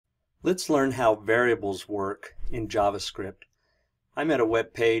Let's learn how variables work in JavaScript. I'm at a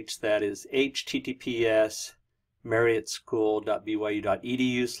web page that is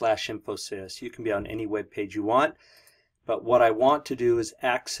https://marriottschool.byu.edu/infosys. You can be on any web page you want, but what I want to do is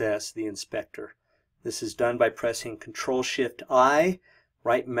access the inspector. This is done by pressing Control-Shift-I,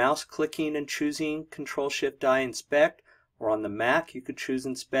 right mouse clicking and choosing Control-Shift-I inspect, or on the Mac you could choose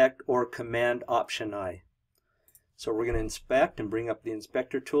inspect or Command-Option-I. So we're going to inspect and bring up the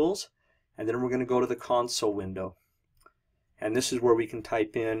inspector tools, and then we're going to go to the console window. And this is where we can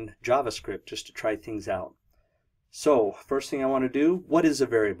type in JavaScript just to try things out. So first thing I want to do, what is a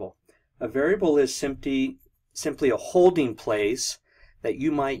variable? A variable is simply a holding place that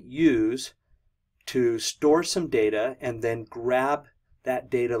you might use to store some data and then grab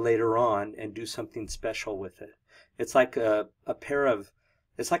that data later on and do something special with it. It's like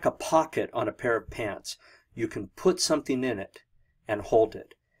it's like a pocket on a pair of pants. You can put something in it and hold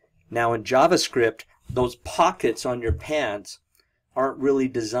it. Now in JavaScript, those pockets on your pants aren't really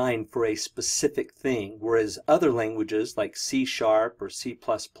designed for a specific thing, whereas other languages like C# or C++,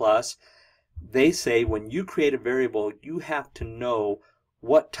 they say when you create a variable, you have to know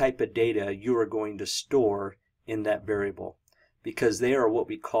what type of data you are going to store in that variable, because they are what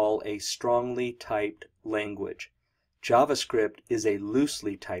we call a strongly typed language. JavaScript is a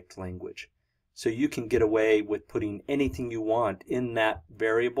loosely typed language. So you can get away with putting anything you want in that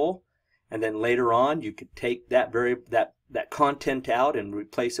variable, and then later on you could take that content out and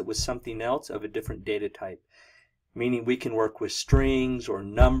replace it with something else of a different data type. Meaning we can work with strings or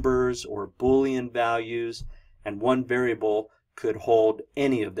numbers or Boolean values, and one variable could hold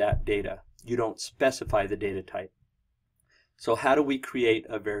any of that data. You don't specify the data type. So how do we create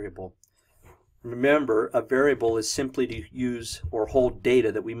a variable? Remember, a variable is simply to use or hold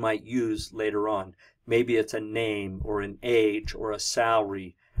data that we might use later on. Maybe it's a name or an age or a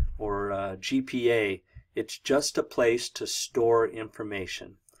salary or a GPA. It's just a place to store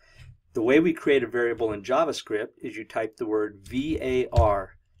information. The way we create a variable in JavaScript is you type the word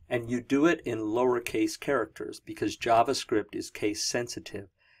var, and you do it in lowercase characters because JavaScript is case sensitive.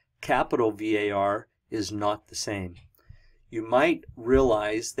 Capital VAR is not the same. You might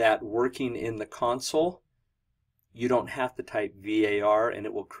realize that working in the console, you don't have to type VAR and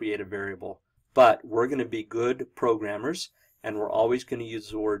it will create a variable. But we're going to be good programmers, and we're always going to use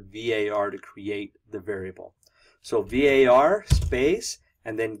the word VAR to create the variable. So VAR space,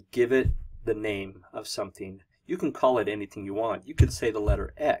 and then give it the name of something. You can call it anything you want. You could say the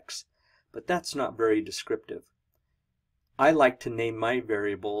letter X, but that's not very descriptive. I like to name my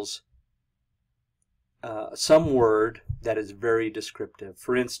variables some word that is very descriptive.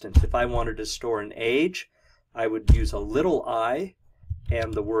 For instance, if I wanted to store an age, I would use a little I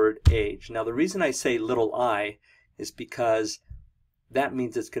and the word age. Now the reason I say little I is because that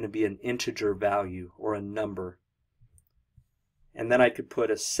means it's going to be an integer value or a number. And then I could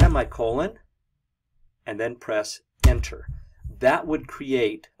put a semicolon and then press enter. That would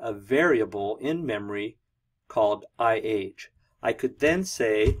create a variable in memory called iAge. I could then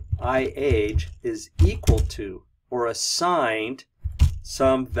say iAge is equal to or assigned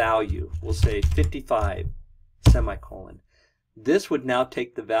some value. We'll say 55 semicolon. This would now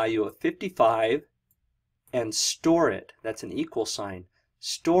take the value of 55 and store it. That's an equal sign.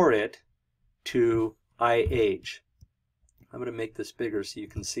 Store it to iAge. I'm going to make this bigger so you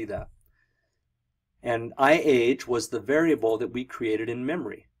can see that. And iAge was the variable that we created in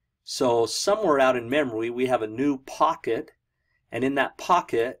memory. So somewhere out in memory we have a new pocket, and in that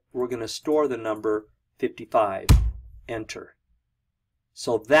pocket we're going to store the number 55. Enter.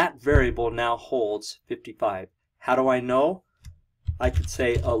 So that variable now holds 55. How do I know? I could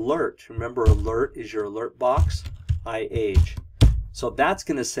say alert. Remember, alert is your alert box. iAge. So that's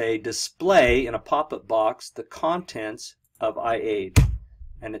going to say display in a pop-up box the contents of iAge,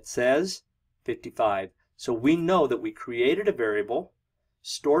 and it says 55. So we know that we created a variable,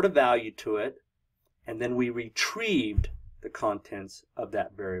 stored a value to it, and then we retrieved the contents of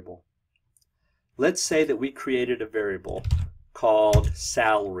that variable. Let's say that we created a variable called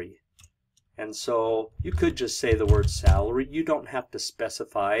salary. And so you could just say the word salary. You don't have to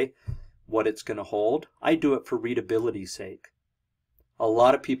specify what it's going to hold. I do it for readability's sake. A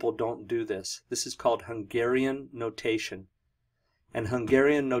lot of people don't do this. This is called Hungarian Notation. And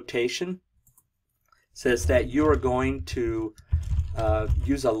Hungarian Notation says that you are going to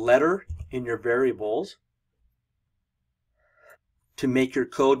use a letter in your variables to make your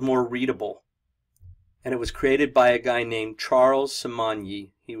code more readable. And it was created by a guy named Charles Simonyi.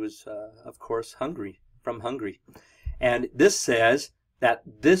 He was, of course, from Hungary. And this says that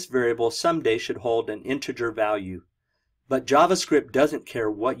this variable someday should hold an integer value. But JavaScript doesn't care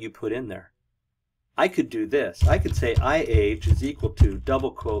what you put in there. I could do this. I could say IAge is equal to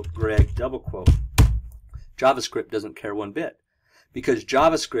double quote Greg double quote. JavaScript doesn't care one bit because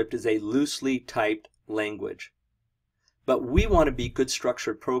JavaScript is a loosely typed language. But we want to be good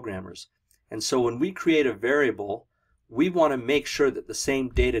structured programmers. And so when we create a variable, we want to make sure that the same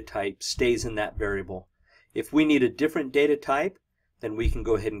data type stays in that variable. If we need a different data type, then we can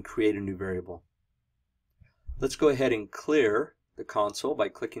go ahead and create a new variable. Let's go ahead and clear the console by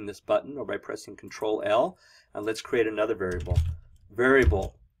clicking this button or by pressing Control L, and let's create another variable.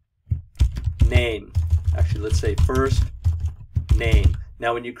 Variable name. Actually, let's say first name.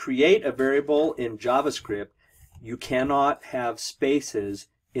 Now when you create a variable in JavaScript, you cannot have spaces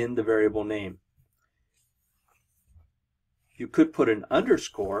in the variable name. You could put an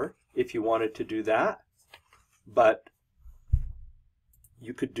underscore if you wanted to do that, but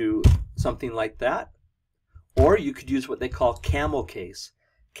you could do something like that. Or you could use what they call camel case.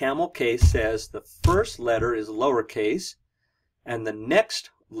 Camel case says the first letter is lowercase and the next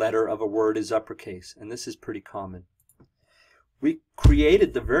letter of a word is uppercase, and this is pretty common. We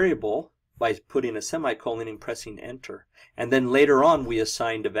created the variable by putting a semicolon and pressing enter, and then later on we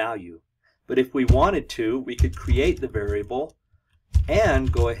assigned a value. But if we wanted to, we could create the variable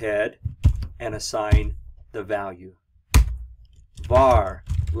and go ahead and assign the value. Var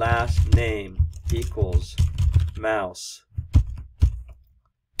last name equals mouse.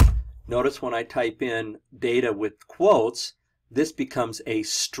 Notice when I type in data with quotes, this becomes a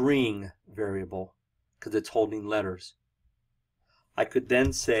string variable because it's holding letters. I could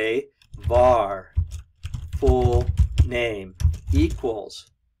then say var full name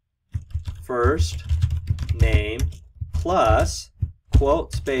equals first name plus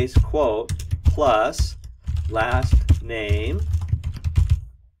quote space quote plus last name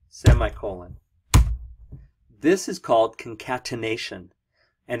semicolon. This is called concatenation,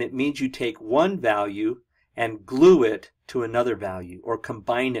 and it means you take one value and glue it to another value or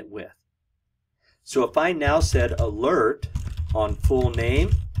combine it with. So if I now said alert on full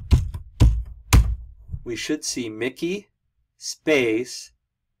name, we should see Mickey space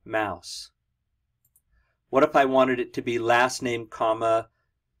mouse. What if I wanted it to be last name comma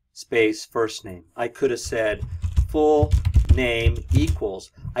space first name? I could have said full name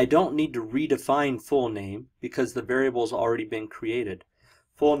equals. I don't need to redefine full name because the variable's already been created.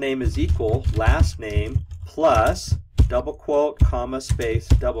 Full name is equal last name plus double quote comma space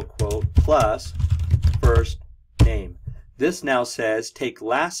double quote plus first name. This now says take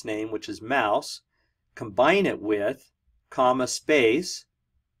last name, which is mouse, combine it with comma space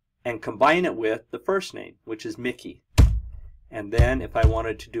and combine it with the first name, which is Mickey. And then if I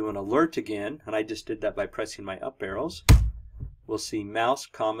wanted to do an alert again, and I just did that by pressing my up arrows, we'll see mouse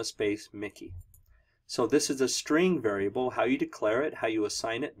comma space Mickey. So this is a string variable, how you declare it, how you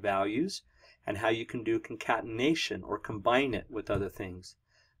assign it values, and how you can do concatenation or combine it with other things.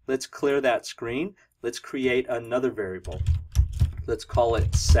 Let's clear that screen. Let's create another variable. Let's call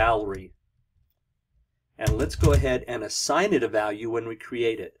it salary. And let's go ahead and assign it a value when we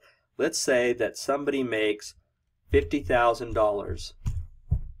create it. Let's say that somebody makes $50,000,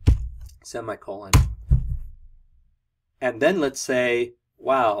 semicolon. And then let's say,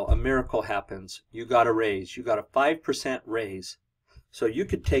 wow, a miracle happens. You got a raise. You got a 5% raise. So you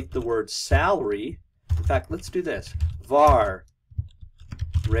could take the word salary. In fact, let's do this. Var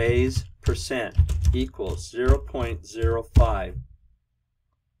raise percent equals 0.05.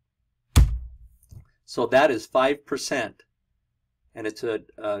 So that is 5%. And it's a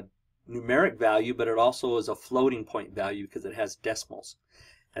numeric value, but it also is a floating point value because it has decimals.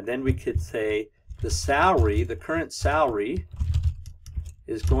 And then we could say the salary, the current salary,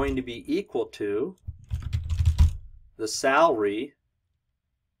 is going to be equal to the salary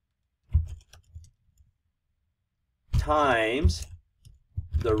times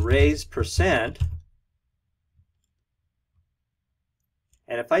the raise percent.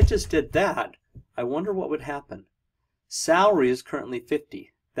 And if I just did that, I wonder what would happen. Salary is currently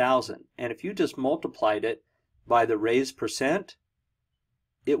 50,000, and if you just multiplied it by the raise percent,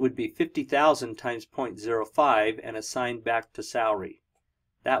 it would be 50,000 times 0.05 and assigned back to salary.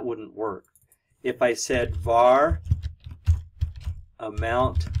 That wouldn't work. If I said var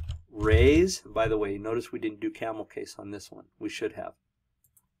amount raise, by the way, notice we didn't do camel case on this one. We should have.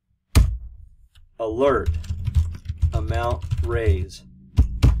 Alert amount raise.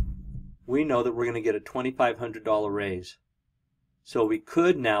 We know that we're going to get a $2,500 raise. So we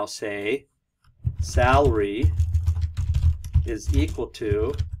could now say salary is equal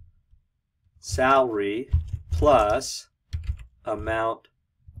to salary plus amount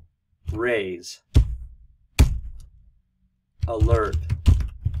raise. alert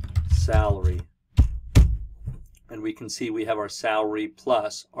salary. And we can see we have our salary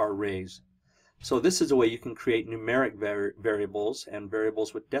plus our raise. So this is a way you can create numeric variables and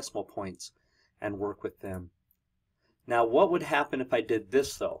variables with decimal points and work with them. Now what would happen if I did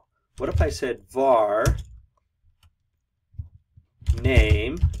this though? What if I said var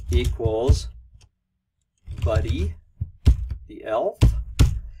name equals Buddy the elf,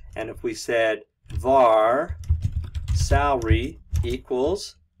 and if we said var salary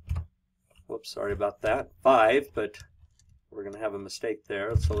equals, whoops, sorry about that, 5, but we're going to have a mistake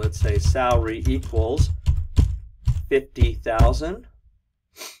there. So let's say salary equals 50,000.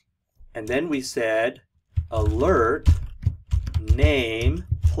 And then we said alert name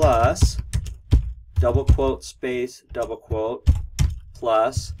plus double quote space double quote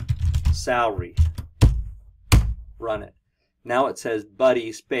plus salary. Run it. Now it says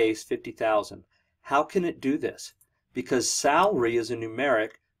Buddy space 50,000. How can it do this? Because salary is a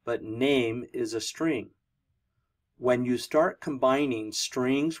numeric, but name is a string. When you start combining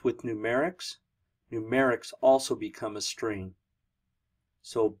strings with numerics, numerics also become a string.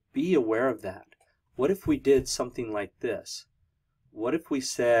 So be aware of that. What if we did something like this? What if we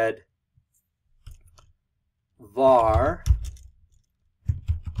said var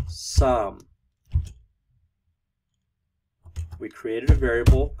sum? We created a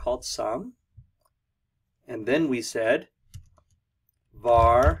variable called sum, and then we said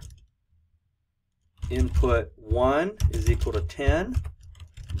var input 1 is equal to 10,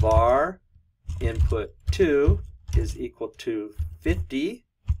 var input 2 is equal to 50,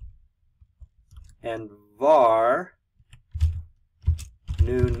 and var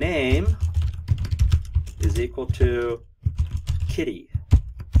new name is equal to Kitty.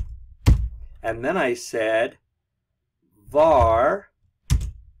 And then I said var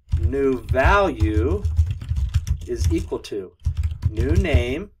new value is equal to new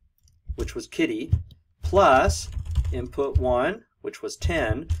name, which was Kitty, plus input 1, which was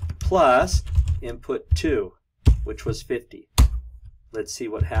 10, plus input 2, which was 50. Let's see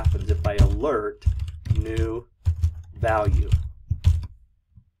what happens if I alert new value.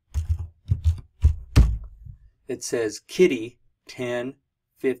 It says Kitty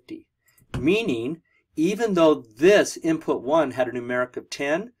 1050, meaning even though this input 1 had a numeric of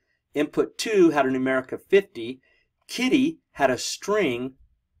 10, input 2 had a numeric of 50, Kitty had a string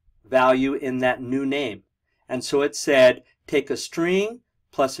value in that new name. And so it said take a string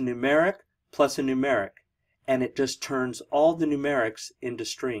plus a numeric plus a numeric, and it just turns all the numerics into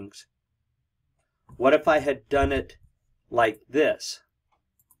strings. What if I had done it like this?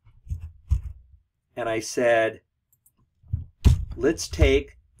 And I said, let's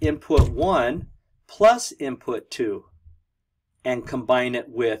take input 1 plus input 2 and combine it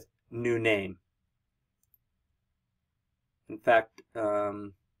with new name. In fact,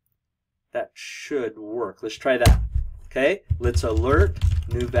 that should work. Let's try that. Okay, let's alert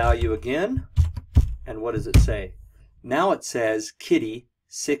new value again. And what does it say? Now it says Kitty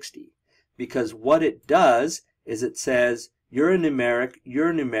 60, because what it does is it says you're a numeric, you're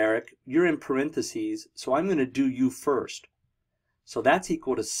in parentheses, so I'm going to do you first. So that's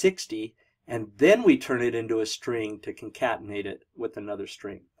equal to 60, and then we turn it into a string to concatenate it with another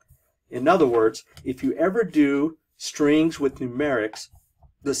string. In other words, if you ever do strings with numerics,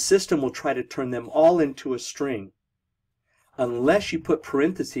 the system will try to turn them all into a string, unless you put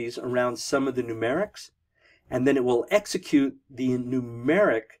parentheses around some of the numerics, and then it will execute the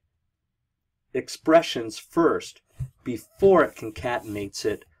numeric expressions first before it concatenates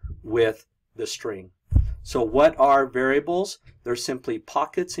it with the string. So what are variables? They're simply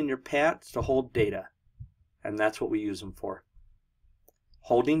pockets in your pants to hold data, and that's what we use them for.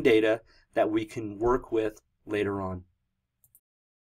 Holding data that we can work with later on.